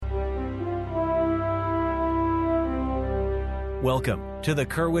Welcome to the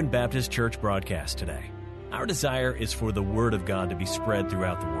Kerwin Baptist Church broadcast today. Our desire is for the Word of God to be spread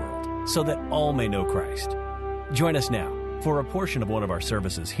throughout the world so that all may know Christ. Join us now for a portion of one of our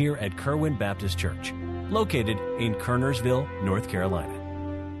services here at Kerwin Baptist Church, located in Kernersville, North Carolina.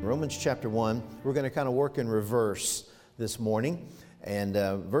 Romans chapter 1, we're going to kind of work in reverse this morning. And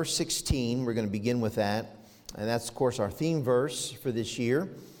verse 16, we're going to begin with that. And that's, of course, our theme verse for this year.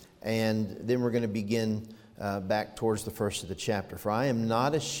 And then we're going to begin back towards the first of the chapter. For I am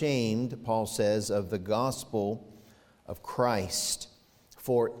not ashamed, Paul says, of the gospel of Christ,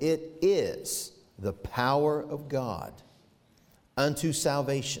 for it is the power of God unto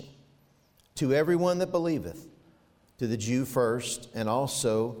salvation, to everyone that believeth, to the Jew first, and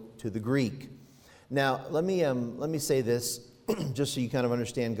also to the Greek. Now, let me say this, just so you kind of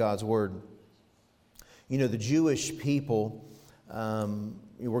understand God's word. You know, the Jewish people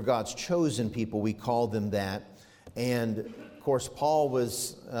were God's chosen people. We call them that. And, of course, Paul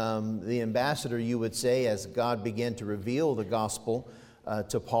was the ambassador, you would say, as God began to reveal the gospel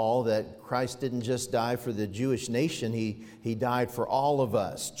to Paul, that Christ didn't just die for the Jewish nation. He died for all of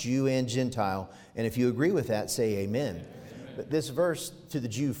us, Jew and Gentile. And if you agree with that, say amen. Amen. But this verse, to the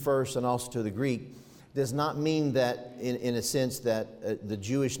Jew first and also to the Greek, does not mean that, in a sense, that the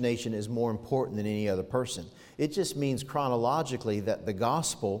Jewish nation is more important than any other person. It just means chronologically that the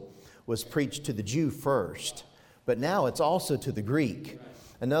gospel was preached to the Jew first, but now it's also to the Greek.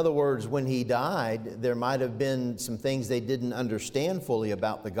 In other words, when he died, there might have been some things they didn't understand fully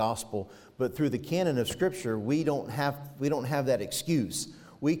about the gospel, but through the canon of Scripture, we don't have that excuse.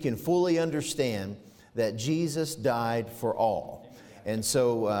 We can fully understand that Jesus died for all. And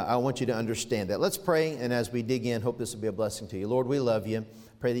so I want you to understand that. Let's pray, and as we dig in, hope this will be a blessing to you. Lord, we love you.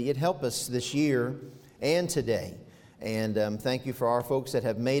 Pray that you'd help us this year and today. And thank you for our folks that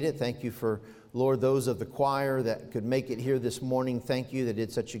have made it. Thank you for, Lord, those of the choir that could make it here this morning. Thank you that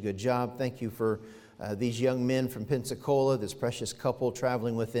did such a good job. Thank you for these young men from Pensacola, this precious couple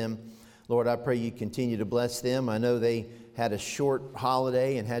traveling with them. Lord, I pray you continue to bless them. I know they had a short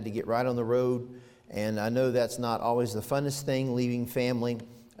holiday and had to get right on the road. And I know that's not always the funnest thing, leaving family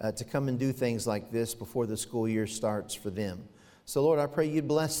to come and do things like this before the school year starts for them. So, Lord, I pray you'd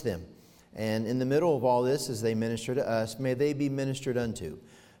bless them. And in the middle of all this, as they minister to us, may they be ministered unto.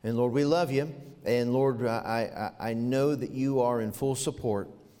 And, Lord, we love you. And, Lord, I know that you are in full support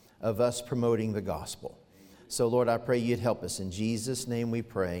of us promoting the gospel. So, Lord, I pray you'd help us. In Jesus' name we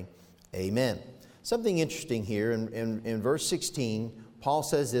pray. Amen. Something interesting here in verse 16, Paul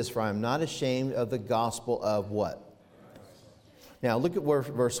says this, for I am not ashamed of the gospel of what? Now, look at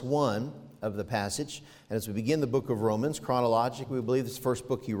verse 1 of the passage. And as we begin the book of Romans, chronologically, we believe this is the first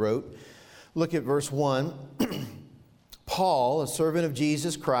book he wrote. Look at verse 1. Paul, a servant of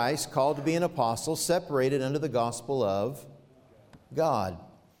Jesus Christ, called to be an apostle, separated unto the gospel of God.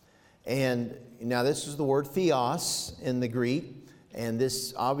 And now this is the word theos in the Greek. And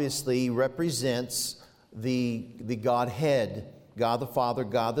this obviously represents the Godhead. God the Father,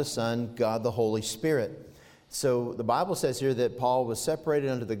 God the Son, God the Holy Spirit. So the Bible says here that Paul was separated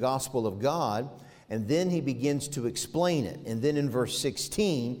unto the gospel of God, and then he begins to explain it. And then in verse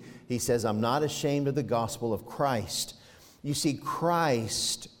 16, he says, I'm not ashamed of the gospel of Christ. You see,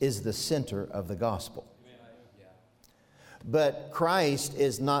 Christ is the center of the gospel. But Christ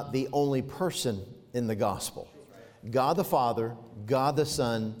is not the only person in the gospel. God the Father, God the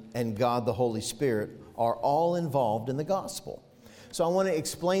Son, and God the Holy Spirit are all involved in the gospel. So I want to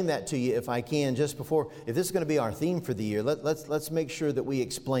explain that to you if I can just before, if this is going to be our theme for the year, let's make sure that we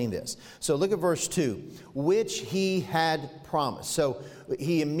explain this. So look at verse 2, which he had promised. So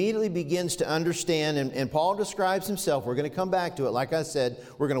he immediately begins to understand, and Paul describes himself. We're going to come back to it. Like I said,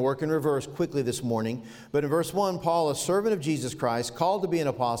 we're going to work in reverse quickly this morning. But in verse 1, Paul, a servant of Jesus Christ, called to be an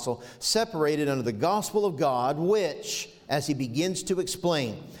apostle, separated under the gospel of God, which, as he begins to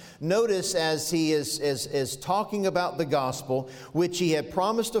explain, notice as he is talking about the gospel, which he had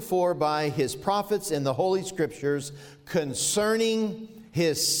promised afore by his prophets in the Holy Scriptures concerning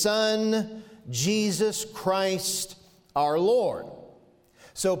his Son, Jesus Christ our Lord.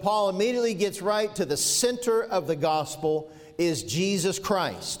 So Paul immediately gets right to the center of the gospel is Jesus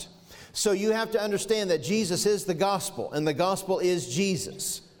Christ. So you have to understand that Jesus is the gospel, and the gospel is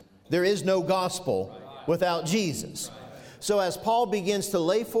Jesus. There is no gospel without Jesus. So as Paul begins to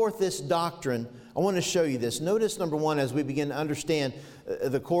lay forth this doctrine, I want to show you this. Notice, number one, as we begin to understand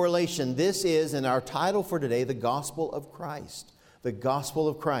the correlation, this is, in our title for today, the gospel of Christ. The gospel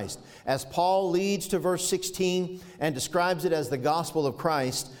of Christ. As Paul leads to verse 16 and describes it as the gospel of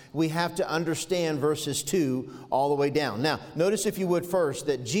Christ, we have to understand verses 2 all the way down. Now, notice if you would first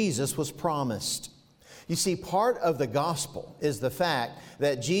that Jesus was promised. You see, part of the gospel is the fact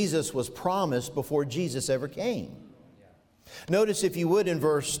that Jesus was promised before Jesus ever came. Notice, if you would, in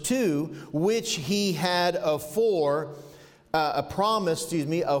verse 2, which he had afore by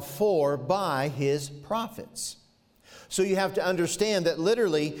his prophets. So you have to understand that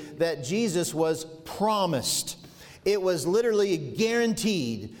literally that Jesus was promised. It was literally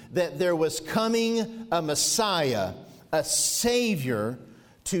guaranteed that there was coming a Messiah, a Savior,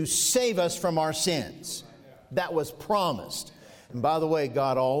 to save us from our sins. That was promised. And by the way,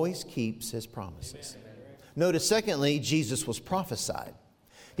 God always keeps His promises. Notice, secondly, Jesus was prophesied.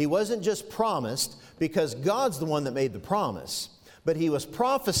 He wasn't just promised because God's the one that made the promise, but He was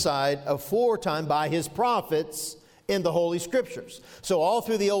prophesied aforetime by His prophets in the Holy Scriptures. So all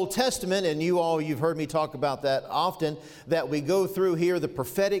through the Old Testament, and you've heard me talk about that often, that we go through here the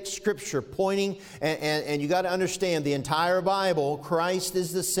prophetic Scripture pointing, and you got to understand the entire Bible, Christ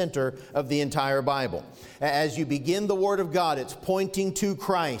is the center of the entire Bible. As you begin the Word of God, it's pointing to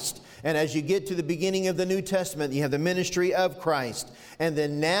Christ. And as you get to the beginning of the New Testament, you have the ministry of Christ. And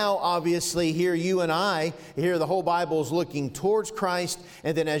then now, obviously, here you and I, here the whole Bible is looking towards Christ.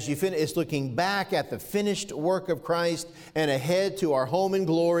 And then as you finish, it's looking back at the finished work of Christ and ahead to our home in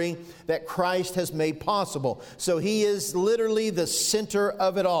glory that Christ has made possible. So He is literally the center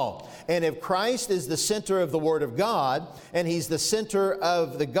of it all. And if Christ is the center of the Word of God, and He's the center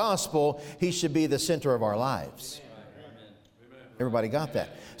of the gospel, He should be the center of our lives. Everybody got that?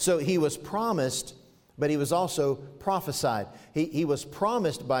 So He was promised, but He was also prophesied. He was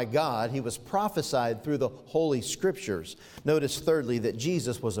promised by God. He was prophesied through the Holy Scriptures. Notice thirdly that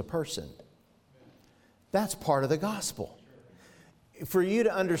Jesus was a person. That's part of the gospel. For you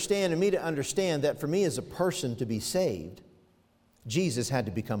to understand and me to understand that for me as a person to be saved, Jesus had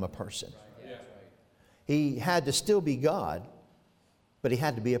to become a person. He had to still be God, but He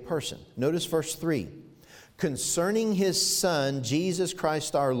had to be a person. Notice verse 3. Concerning His Son, Jesus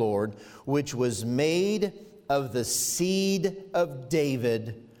Christ our Lord, which was made of the seed of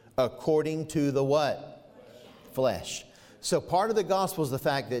David according to the what? Flesh. So part of the gospel is the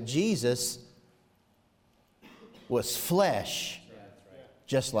fact that Jesus was flesh,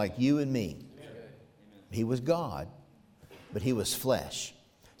 just like you and me. He was God, but He was flesh.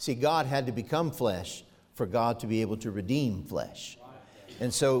 See, God had to become flesh for God to be able to redeem flesh.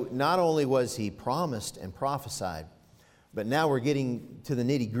 And so not only was He promised and prophesied, but now we're getting to the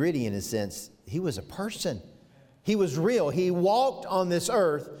nitty-gritty in a sense. He was a person. He was real. He walked on this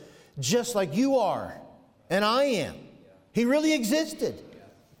earth just like you are and I am. He really existed.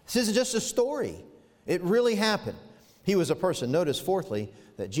 This isn't just a story. It really happened. He was a person. Notice, fourthly,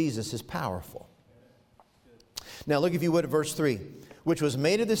 that Jesus is powerful. Now look, if you would, at verse 3. Which was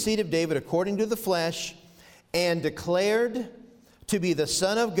made of the seed of David according to the flesh, and declared to be the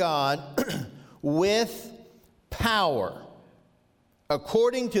Son of God with power,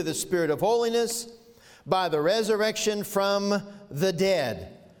 according to the Spirit of holiness, by the resurrection from the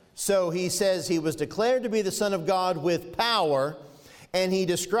dead. So he says He was declared to be the Son of God with power, and he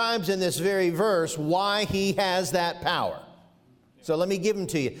describes in this very verse why He has that power. So let me give them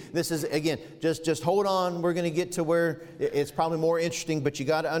to you. This is, again, just hold on. We're going to get to where it's probably more interesting, but you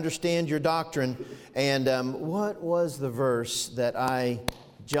got to understand your doctrine. And what was the verse that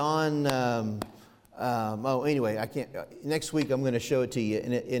anyway, I can't. Next week I'm going to show it to you,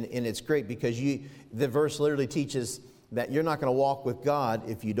 and it's great because the verse literally teaches that you're not going to walk with God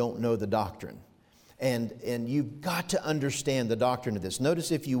if you don't know the doctrine. And you've got to understand the doctrine of this.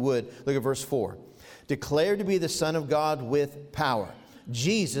 Notice, if you would, look at verse 4. Declared to be the Son of God with power.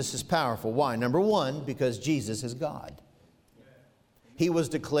 Jesus is powerful. Why? Number one, because Jesus is God. He was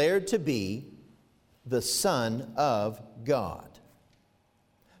declared to be the Son of God.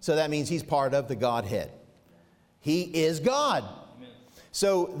 So that means He's part of the Godhead. He is God.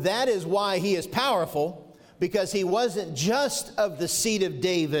 So that is why He is powerful, because He wasn't just of the seed of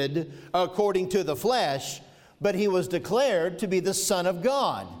David according to the flesh, but He was declared to be the Son of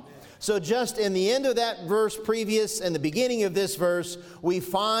God. So just in the end of that verse previous and the beginning of this verse, we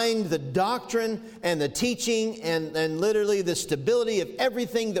find the doctrine and the teaching and literally the stability of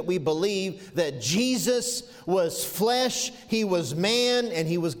everything that we believe, that Jesus was flesh, He was man, and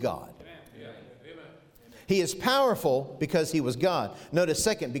He was God. Amen. He is powerful because He was God. Notice,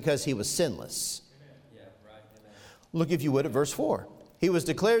 second, because He was sinless. Look, if you would, at verse 4. He was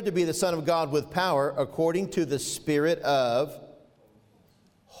declared to be the Son of God with power according to the Spirit of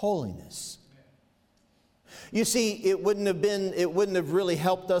holiness. You see, it wouldn't have really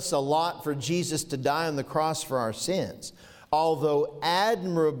helped us a lot for Jesus to die on the cross for our sins, although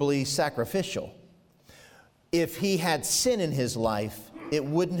admirably sacrificial. If He had sin in His life, it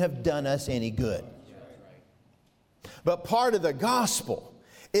wouldn't have done us any good. But part of the gospel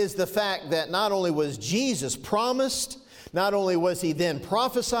is the fact that not only was Jesus promised, not only was he then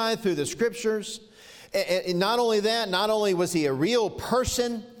prophesied through the scriptures, and not only that, not only was he a real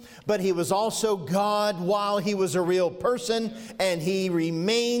person, but he was also God while he was a real person, and he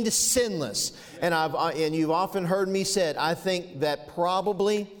remained sinless. And you've often heard me said, I think that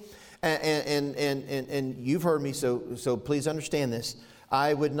probably, and you've heard me, so please understand this.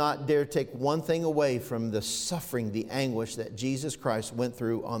 I would not dare take one thing away from the suffering, the anguish that Jesus Christ went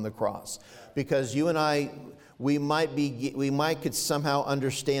through on the cross. Because you and I, we might could somehow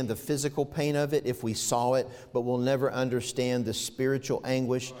understand the physical pain of it if we saw it, but we'll never understand the spiritual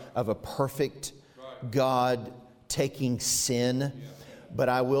anguish of a perfect God taking sin. But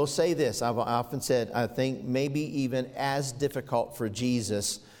I will say this, I've often said, I think maybe even as difficult for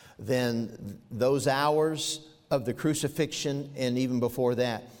Jesus than those hours of the crucifixion, and even before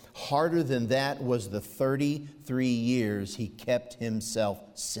that, harder than that was the 33 years he kept himself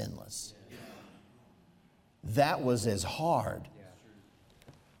sinless. That was as hard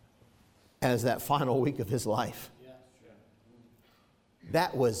as that final week of his life.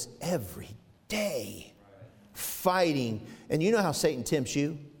 That was every day fighting. And you know how Satan tempts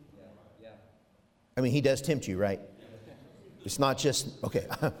you? I mean, he does tempt you, right? It's not just, okay.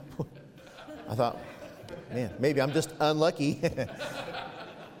 I thought, man, maybe I'm just unlucky.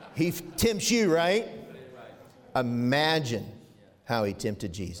 He tempts you, right? Imagine how he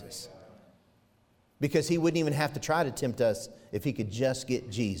tempted Jesus. Because he wouldn't even have to try to tempt us if he could just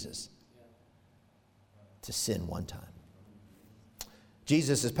get Jesus to sin one time.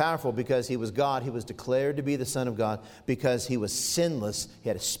 Jesus is powerful because he was God. He was declared to be the Son of God because he was sinless. He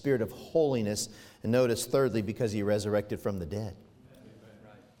had a spirit of holiness. And notice, thirdly, because he resurrected from the dead.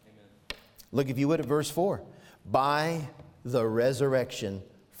 Look, if you would, at verse 4. By the resurrection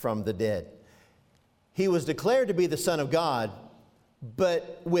from the dead. He was declared to be the Son of God,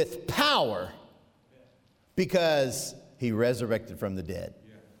 but with power, because he resurrected from the dead.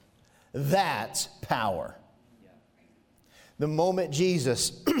 That's power. The moment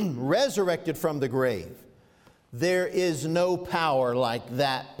Jesus resurrected from the grave, there is no power like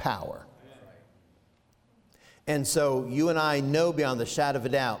that power. And so you and I know beyond the shadow of a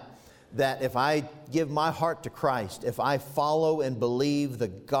doubt that if I give my heart to Christ, if I follow and believe the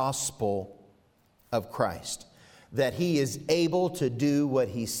gospel of Christ, that he is able to do what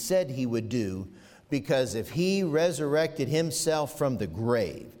he said he would do, because if he resurrected himself from the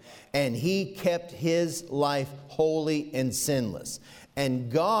grave and he kept his life holy and sinless,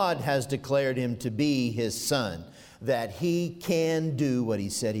 and God has declared him to be his Son, that he can do what he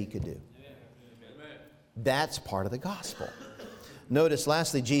said he could do. Amen. That's part of the gospel. Notice,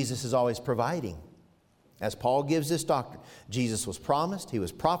 lastly, Jesus is always providing. As Paul gives this doctrine, Jesus was promised, he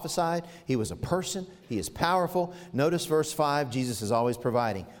was prophesied, he was a person, he is powerful. Notice verse 5, Jesus is always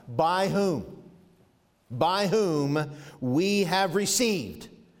providing. By whom? By whom we have received.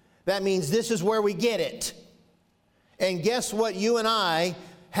 That means this is where we get it. And guess what you and I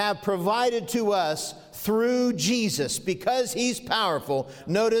have provided to us through Jesus, because he's powerful.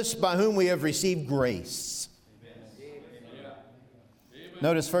 Notice by whom we have received grace. Amen.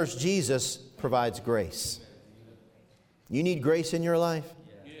 Notice first, Jesus provides grace. You need grace in your life?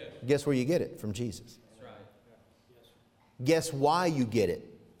 Guess where you get it? From Jesus. Guess why you get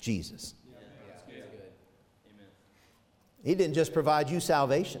it? Jesus. He didn't just provide you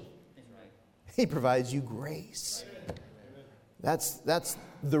salvation. He provides you grace. That's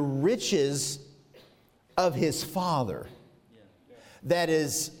the riches of his Father. That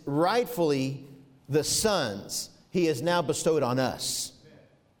is rightfully the Son's. He has now bestowed on us.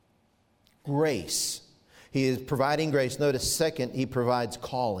 Grace. He is providing grace. Notice, second, he provides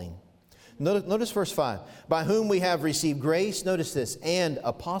calling. Notice verse 5. By whom we have received grace, notice this, and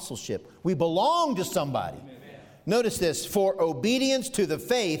apostleship. We belong to somebody. Amen. Notice this, for obedience to the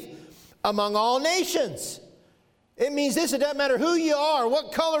faith among all nations. It means this, it doesn't matter who you are,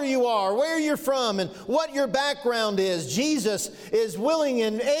 what color you are, where you're from, and what your background is. Jesus is willing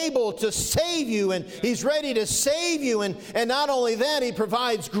and able to save you, and he's ready to save you. And not only that, he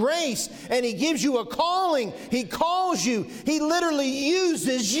provides grace, and he gives you a calling. He calls you. He literally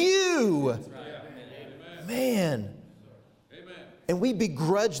uses you. Man. And we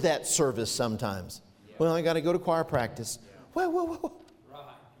begrudge that service sometimes. Well, I got to go to choir practice. Whoa.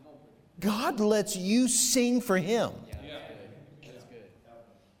 God lets you sing for him.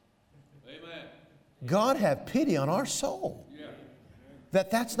 God have pity on our soul.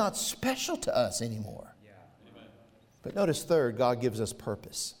 That's not special to us anymore. But notice third, God gives us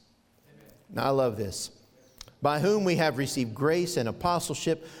purpose. Now I love this. by whom we have received grace and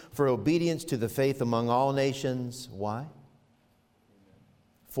apostleship for obedience to the faith among all nations. Why?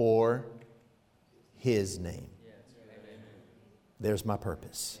 For His name. There's my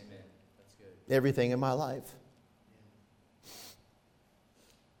purpose. Everything in my life.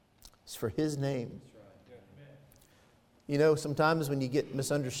 It's for His name. You know, sometimes when you get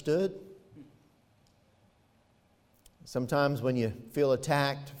misunderstood, sometimes when you feel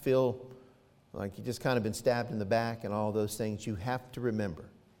attacked, feel like you just kind of been stabbed in the back and all those things, you have to remember,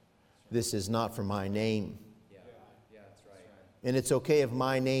 this is not for my name. And it's okay if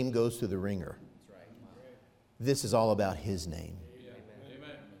my name goes through the ringer. This is all about His name.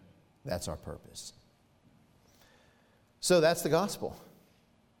 That's our purpose. So that's the gospel.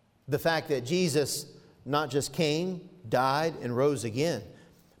 The fact that Jesus not just came, died, and rose again,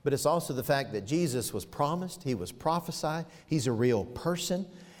 but it's also the fact that Jesus was promised, He was prophesied, He's a real person.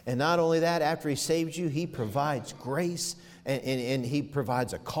 And not only that, after He saves you, He provides grace and He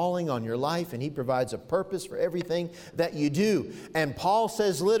provides a calling on your life, and He provides a purpose for everything that you do. And Paul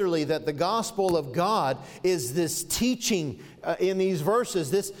says literally that the gospel of God is this teaching in these verses.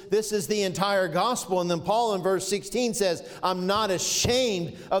 This is the entire gospel. And then Paul in verse 16 says, I'm not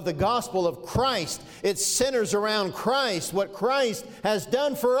ashamed of the gospel of Christ. It centers around Christ, what Christ has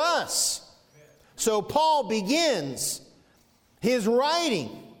done for us. So Paul begins his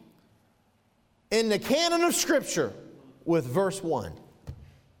writing in the canon of Scripture with verse 1.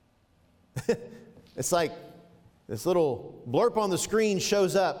 It's like this little blurb on the screen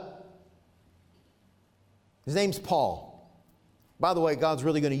shows up. His name's Paul. By the way, God's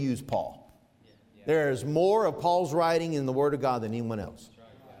really going to use Paul. There's more of Paul's writing in the Word of God than anyone else.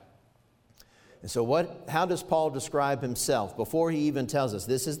 And so how does Paul describe himself before he even tells us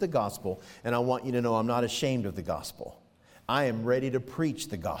this is the gospel, and I want you to know I'm not ashamed of the gospel. I am ready to preach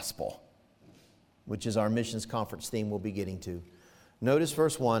the gospel, which is our missions conference theme we'll be getting to. Notice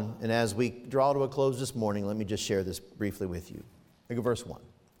verse 1, and as we draw to a close this morning, let me just share this briefly with you. Look at verse 1.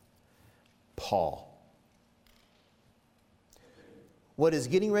 Paul. What is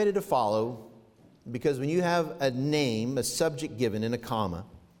getting ready to follow, because when you have a name, a subject given in a comma,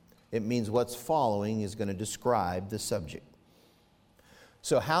 it means what's following is going to describe the subject.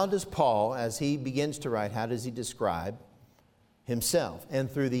 So how does Paul, as he begins to write, how does he describe himself? And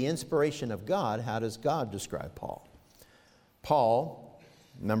through the inspiration of God, how does God describe Paul? Paul,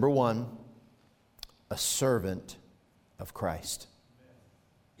 number one, a servant of Christ.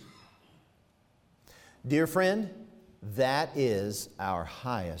 Dear friend, that is our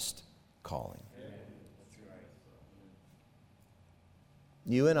highest calling.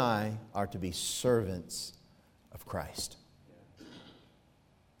 You and I are to be servants of Christ.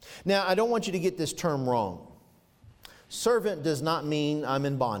 Now, I don't want you to get this term wrong. Servant does not mean I'm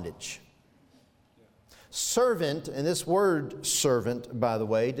in bondage. Servant, and this word servant, by the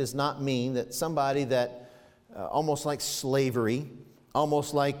way, does not mean that somebody that, almost like slavery,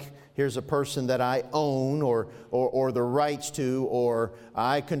 almost like here's a person that I own or the rights to, or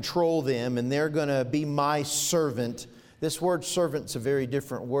I control them and they're going to be my servant. This word servant's a very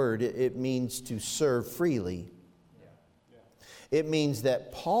different word. It means to serve freely. It means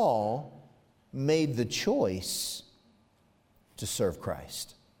that Paul made the choice to serve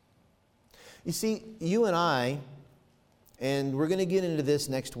Christ. You see, you and I, and we're going to get into this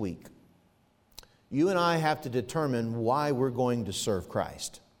next week, you and I have to determine why we're going to serve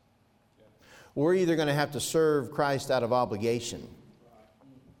Christ. We're either going to have to serve Christ out of obligation,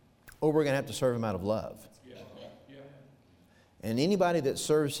 or we're going to have to serve Him out of love. And anybody that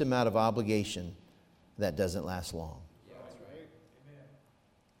serves Him out of obligation, that doesn't last long.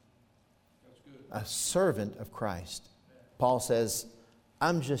 A servant of Christ. Paul says,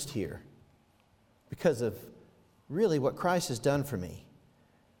 I'm just here because of really what Christ has done for me.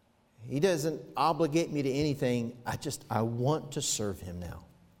 He doesn't obligate me to anything. I want to serve Him now.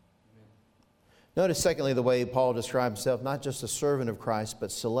 Notice, secondly, the way Paul describes himself, not just a servant of Christ,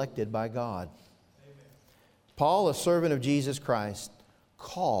 but selected by God. Paul, a servant of Jesus Christ,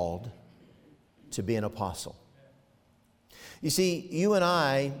 called to be an apostle. You see, you and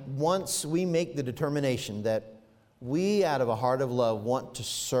I, once we make the determination that we, out of a heart of love, want to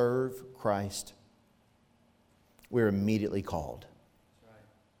serve Christ, we're immediately called.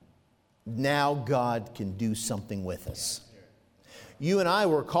 Now God can do something with us. You and I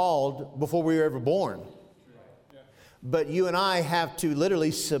were called before we were ever born. But you and I have to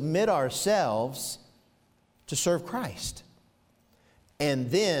literally submit ourselves to serve Christ. And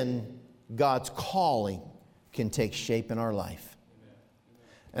then God's calling can take shape in our life.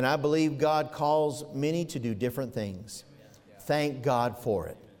 And I believe God calls many to do different things. Thank God for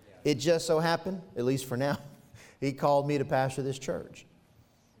it. It just so happened, at least for now, He called me to pastor this church.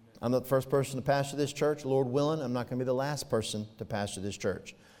 I'm not the first person to pastor this church. Lord willing, I'm not going to be the last person to pastor this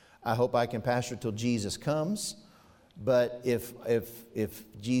church. I hope I can pastor till Jesus comes. But if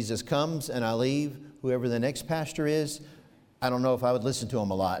Jesus comes and I leave, whoever the next pastor is, I don't know if I would listen to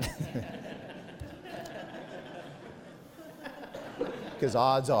him a lot. Because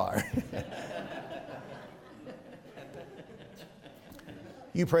odds are.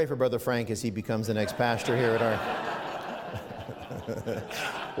 You pray for Brother Frank as he becomes the next pastor here at our...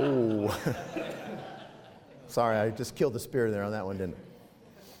 Oh. Sorry, I just killed the spirit there on that one, didn't I?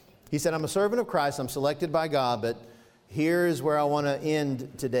 He said, I'm a servant of Christ. I'm selected by God, but here's where I want to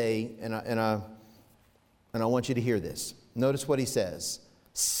end today, and I want you to hear this. Notice what he says.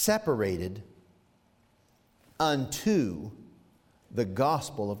 Separated unto the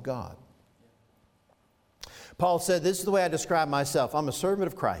gospel of God. Paul said, this is the way I describe myself. I'm a servant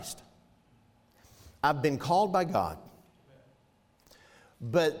of Christ. I've been called by God.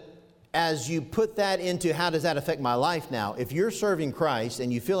 But as you put that into how does that affect my life now, if you're serving Christ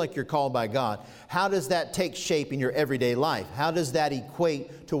and you feel like you're called by God, how does that take shape in your everyday life? How does that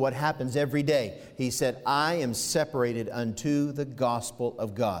equate to what happens every day? He said, I am separated unto the gospel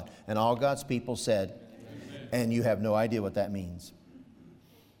of God. And all God's people said, amen. And you have no idea what that means.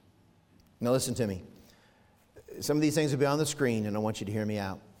 Now listen to me. Some of these things will be on the screen, and I want you to hear me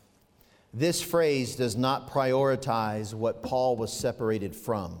out. This phrase does not prioritize what Paul was separated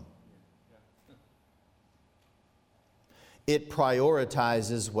from. It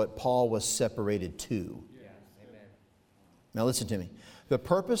prioritizes what Paul was separated to. Yeah. Now listen to me. The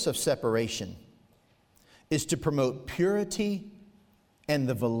purpose of separation is to promote purity and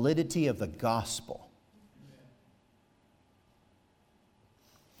the validity of the gospel.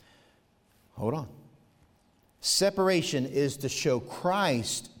 Hold on. Separation is to show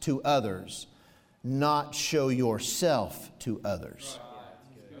Christ to others, not show yourself to others.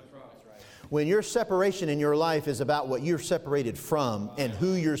 When your separation in your life is about what you're separated from and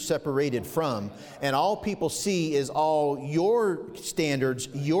who you're separated from, and all people see is all your standards,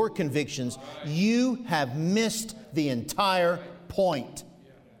 your convictions, you have missed the entire point.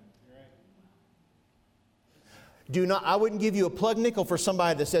 I wouldn't give you a plug nickel for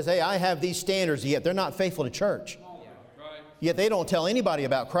somebody that says, hey, I have these standards, yet they're not faithful to church. Yet they don't tell anybody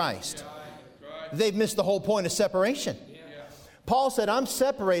about Christ. They've missed the whole point of separation. Paul said, I'm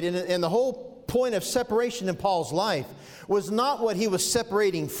separated, and the whole point of separation in Paul's life was not what he was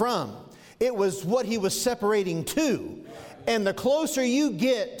separating from. It was what he was separating to. And the closer you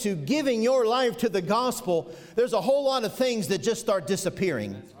get to giving your life to the gospel, there's a whole lot of things that just start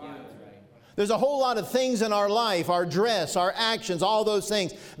disappearing. There's a whole lot of things in our life, our dress, our actions, all those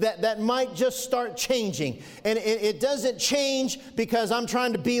things that might just start changing. And it doesn't change because I'm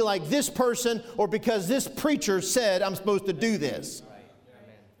trying to be like this person or because this preacher said I'm supposed to do this.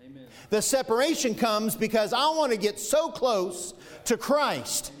 The separation comes because I want to get so close to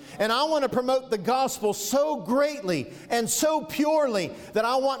Christ. And I want to promote the gospel so greatly and so purely that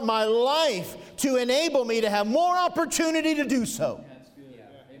I want my life to enable me to have more opportunity to do so.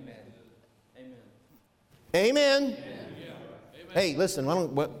 Amen. Amen. Hey, listen,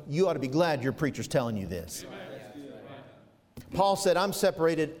 you ought to be glad your preacher's telling you this. Paul said, I'm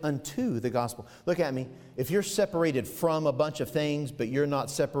separated unto the gospel. Look at me. If you're separated from a bunch of things, but you're not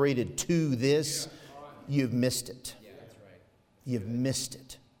separated to this, you've missed it. You've missed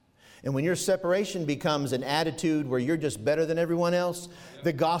it. And when your separation becomes an attitude where you're just better than everyone else,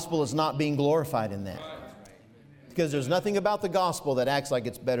 the gospel is not being glorified in that. Because there's nothing about the gospel that acts like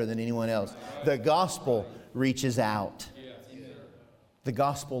it's better than anyone else. The gospel reaches out. The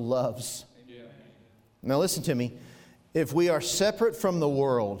gospel loves. Now listen to me. If we are separate from the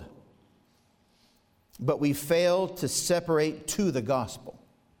world, but we fail to separate to the gospel,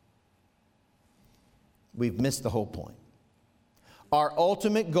 we've missed the whole point. Our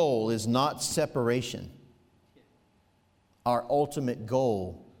ultimate goal is not separation. Our ultimate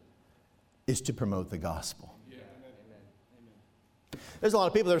goal is to promote the gospel. There's a lot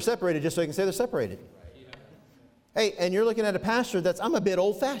of people that are separated just so they can say they're separated. Hey, and you're looking at a pastor I'm a bit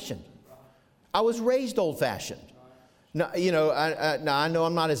old-fashioned. I was raised old-fashioned. Now, I know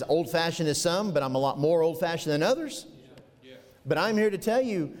I'm not as old-fashioned as some, but I'm a lot more old-fashioned than others. But I'm here to tell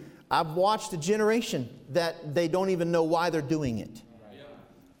you, I've watched a generation that they don't even know why they're doing it.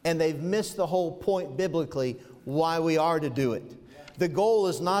 And they've missed the whole point biblically why we are to do it. The goal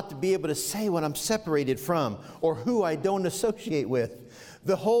is not to be able to say what I'm separated from or who I don't associate with.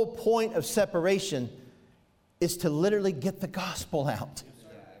 The whole point of separation is to literally get the gospel out.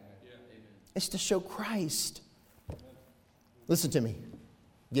 It's to show Christ. Listen to me.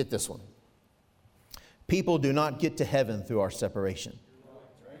 Get this one. People do not get to heaven through our separation.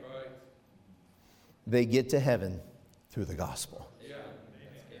 They get to heaven through the gospel.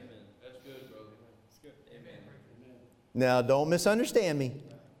 That's good, brother. That's good. Amen. Now, don't misunderstand me,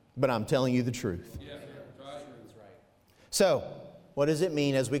 but I'm telling you the truth. Yeah, right. So, what does it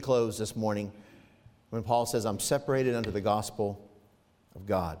mean as we close this morning when Paul says, I'm separated unto the gospel of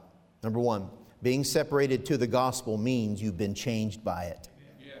God? Number one, being separated to the gospel means you've been changed by it.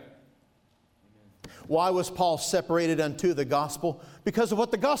 Yeah. Why was Paul separated unto the gospel? Because of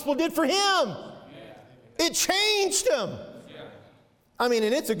what the gospel did for him. It changed him. I mean,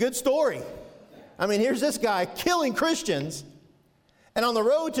 and it's a good story. I mean, here's this guy killing Christians, and on the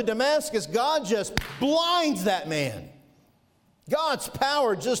road to Damascus, God just blinds that man. God's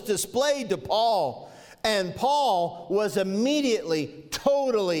power just displayed to Paul, and Paul was immediately,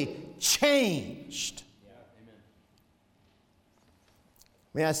 totally changed.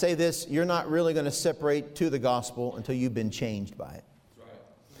 May I say this? You're not really going to separate to the gospel until you've been changed by it.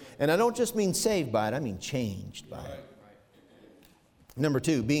 And I don't just mean saved by it, I mean changed by it. Number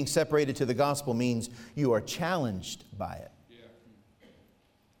two, being separated to the gospel means you are challenged by it.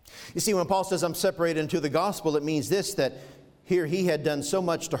 You see, when Paul says, I'm separated into the gospel, it means this, that here he had done so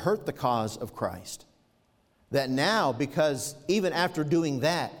much to hurt the cause of Christ, that now, because even after doing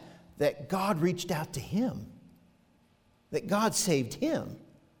that, that God reached out to him, that God saved him.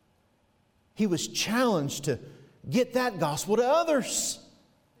 He was challenged to get that gospel to others.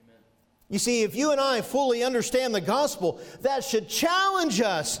 You see, if you and I fully understand the gospel, that should challenge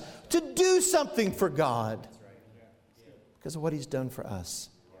us to do something for God because of what He's done for us.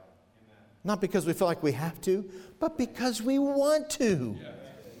 Not because we feel like we have to, but because we want to.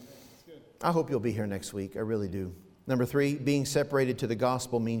 I hope you'll be here next week. I really do. Number three, being separated to the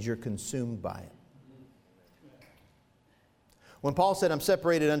gospel means you're consumed by it. When Paul said, I'm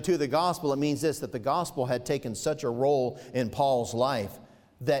separated unto the gospel, it means this, that the gospel had taken such a role in Paul's life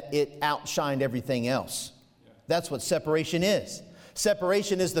that it outshined everything else. That's what separation is.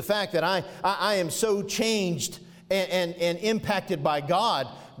 Separation is the fact that I am so changed and impacted by God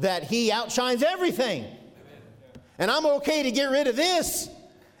that He outshines everything. And I'm okay to get rid of this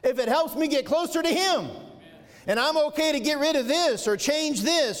if it helps me get closer to Him. And I'm okay to get rid of this or change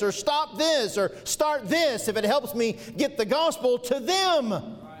this or stop this or start this if it helps me get the gospel to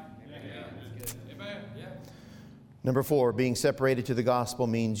them. Number four, being separated to the gospel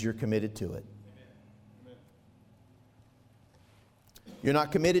means you're committed to it. You're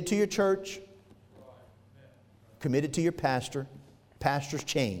not committed to your church, committed to your pastor. Pastors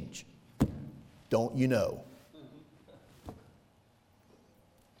change. Don't you know?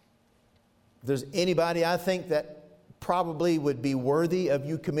 If there's anybody I think that probably would be worthy of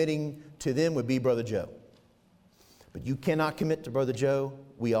you committing to them would be Brother Joe. But you cannot commit to Brother Joe.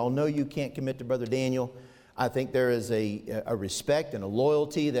 We all know you can't commit to Brother Daniel. I think there is a respect and a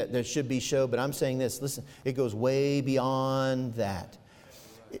loyalty that there should be shown. But I'm saying this, listen, it goes way beyond that.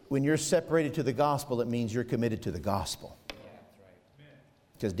 When you're separated to the gospel, it means you're committed to the gospel.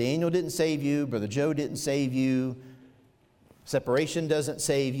 Because Daniel didn't save you, Brother Joe didn't save you, separation doesn't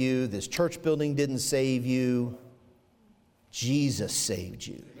save you, this church building didn't save you. Jesus saved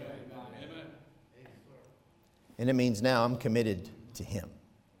you. And it means now I'm committed to Him.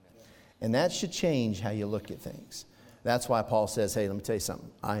 And that should change how you look at things. That's why Paul says, hey, let me tell you something.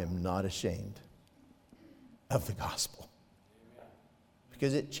 I am not ashamed of the gospel.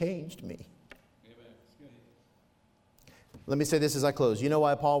 Because it changed me. Let me say this as I close. You know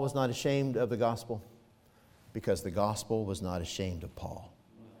why Paul was not ashamed of the gospel? Because the gospel was not ashamed of Paul.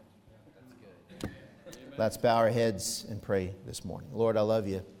 Let's bow our heads and pray this morning. Lord, I love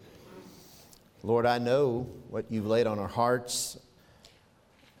you. Lord, I know what you've laid on our hearts.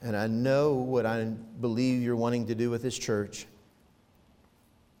 And I know what I believe you're wanting to do with this church.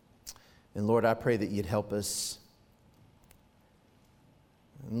 And Lord, I pray that you'd help us.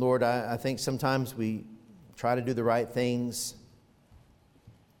 And Lord, I think sometimes we try to do the right things.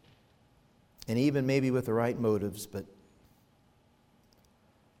 And even maybe with the right motives. But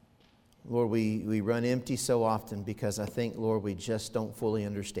Lord, we run empty so often because I think, Lord, we just don't fully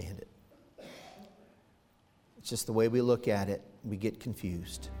understand it. It's just the way we look at it. We get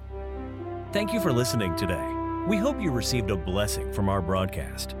confused. Thank you for listening today. We hope you received a blessing from our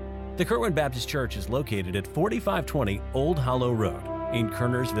broadcast. The Kerwin Baptist Church is located at 4520 Old Hollow Road in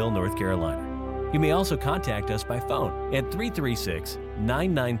Kernersville, North Carolina. You may also contact us by phone at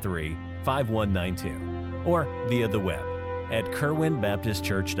 336-993-5192 or via the web at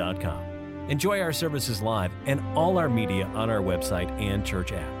kerwinbaptistchurch.com. Enjoy our services live and all our media on our website and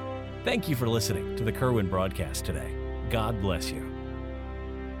church app. Thank you for listening to the Kerwin broadcast today. God bless you.